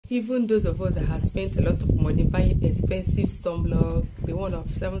Even those of us that have spent a lot of money buying expensive sunblock, the one of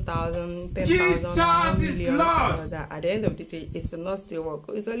 7,000, 10,000, 1 million, that at the end of the day it will not still work.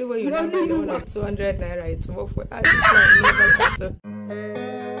 It's only when you now buy the one of 200 naira it will work for us.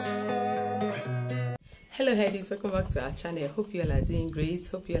 Hello headies, welcome back to our channel. Hope you all are doing great.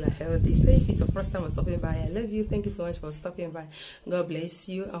 Hope you all are healthy. So if it's your first time stopping by, I love you. Thank you so much for stopping by. God bless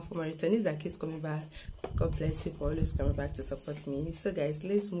you. And for my returnees that keeps coming back, God bless you for always coming back to support me. So guys,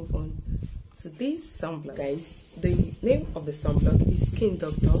 let's move on to this sunblock. Guys, the name of the sunblock is Skin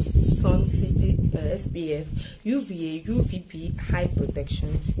Doctor Sun City SPF UVA UVB High Protection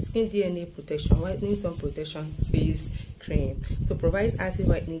Skin DNA Protection Whitening Sun Protection Face Cream. So provides acid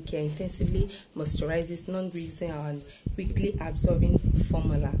whitening care, intensively moisturizes, non-greasing and quickly absorbing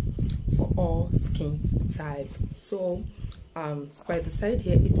formula for all skin type. So by the side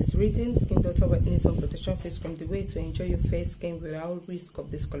here it is written Skin Doctor Whitening Sun Protection Face Cream, the way to enjoy your fair skin without risk of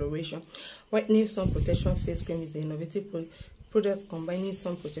discoloration. Whitening Sun Protection Face Cream is an innovative product combining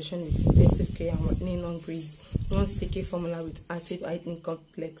sun protection with intensive care and whitening, non-grease, non-sticky formula with active whitening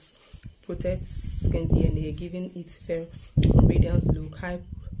complex. Protects skin DNA, giving it fair radiant look. High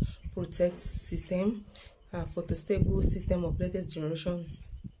protect system, photostable system of latest generation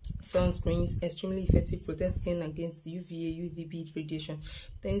sunscreens, extremely effective, protect skin against UVA UVB radiation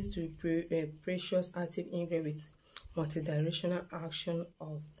thanks to precious active ingredient with multi-directional action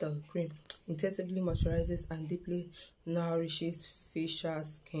of the cream. Intensively moisturizes and deeply nourishes facial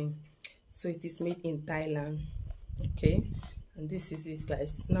skin. So it is made in Thailand. Okay, and this is it,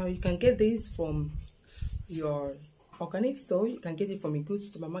 guys. Now you can get this from your organic store, you can get it from a good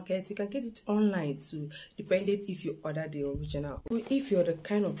supermarket, you can get it online too, depending if you order the original. If you're the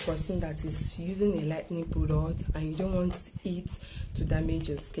kind of person that is using a lightening product and you don't want it to damage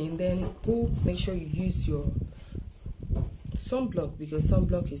your skin, then go make sure you use your sunblock, because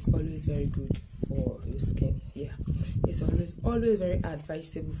sunblock is always very good for your skin. Yeah, it's always very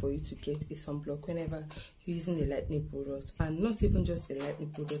advisable for you to get a sunblock whenever you're using a lightening product, and not even just a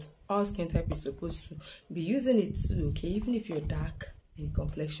lightening product. All skin type is supposed to be using it too. Okay, even if you're dark in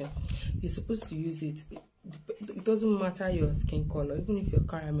complexion, you're supposed to use it. It doesn't matter your skin color, even if you're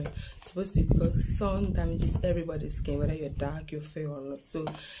caramel, it's supposed to, because sun damages everybody's skin, whether you're dark, you're fair or not. So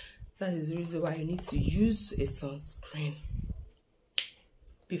that is the reason why you need to use a sunscreen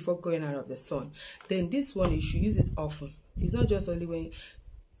before going out of the sun. Then this one, you should use it often. It's not just only when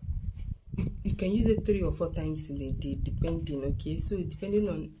you can use it 3 or 4 times in a day, depending. Okay, so depending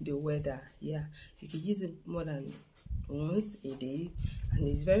on the weather, yeah, you can use it more than once a day, and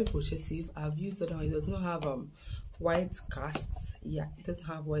it's very protective. I've used it. It does not have white casts. Yeah, it doesn't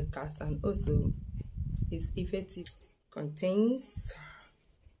have white cast, and also it's effective. Contains,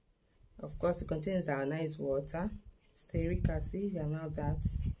 of course, it contains our nice water, stearic acid, and all that,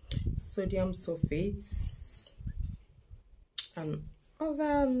 sodium sulfate, and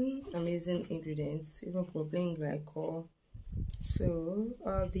other amazing ingredients, even propylene glycol. So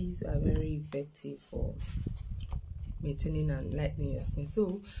all these are very effective for maintaining and lightening your skin.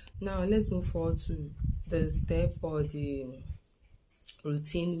 So now let's move forward to the step or the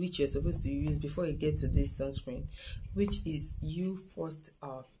routine which you're supposed to use before you get to this sunscreen, which is you first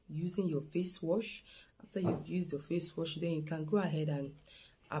using your face wash. After you've used your face wash, then you can go ahead and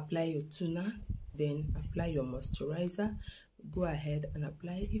apply your toner, then apply your moisturizer. Go ahead and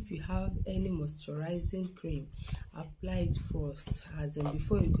apply, if you have any moisturizing cream, apply it first, as in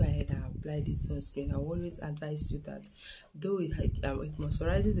before you go ahead and apply the sunscreen. I always advise you that though it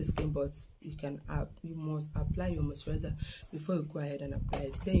moisturizes the skin, but you must apply your moisturizer before you go ahead and apply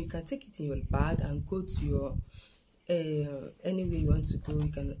it. Then you can take it in your bag and go to your anywhere you want to go. You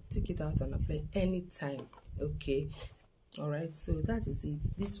can take it out and apply anytime. Okay, all right, so that is it.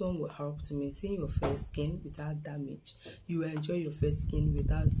 This one will help to maintain your fair skin without damage. You will enjoy your fair skin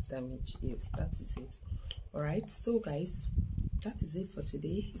without damage. Yes, that is it. All right, so guys, that is it for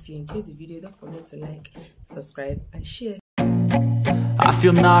today. If you enjoyed the video, don't forget to like, subscribe and share. I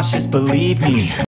feel nauseous, believe me.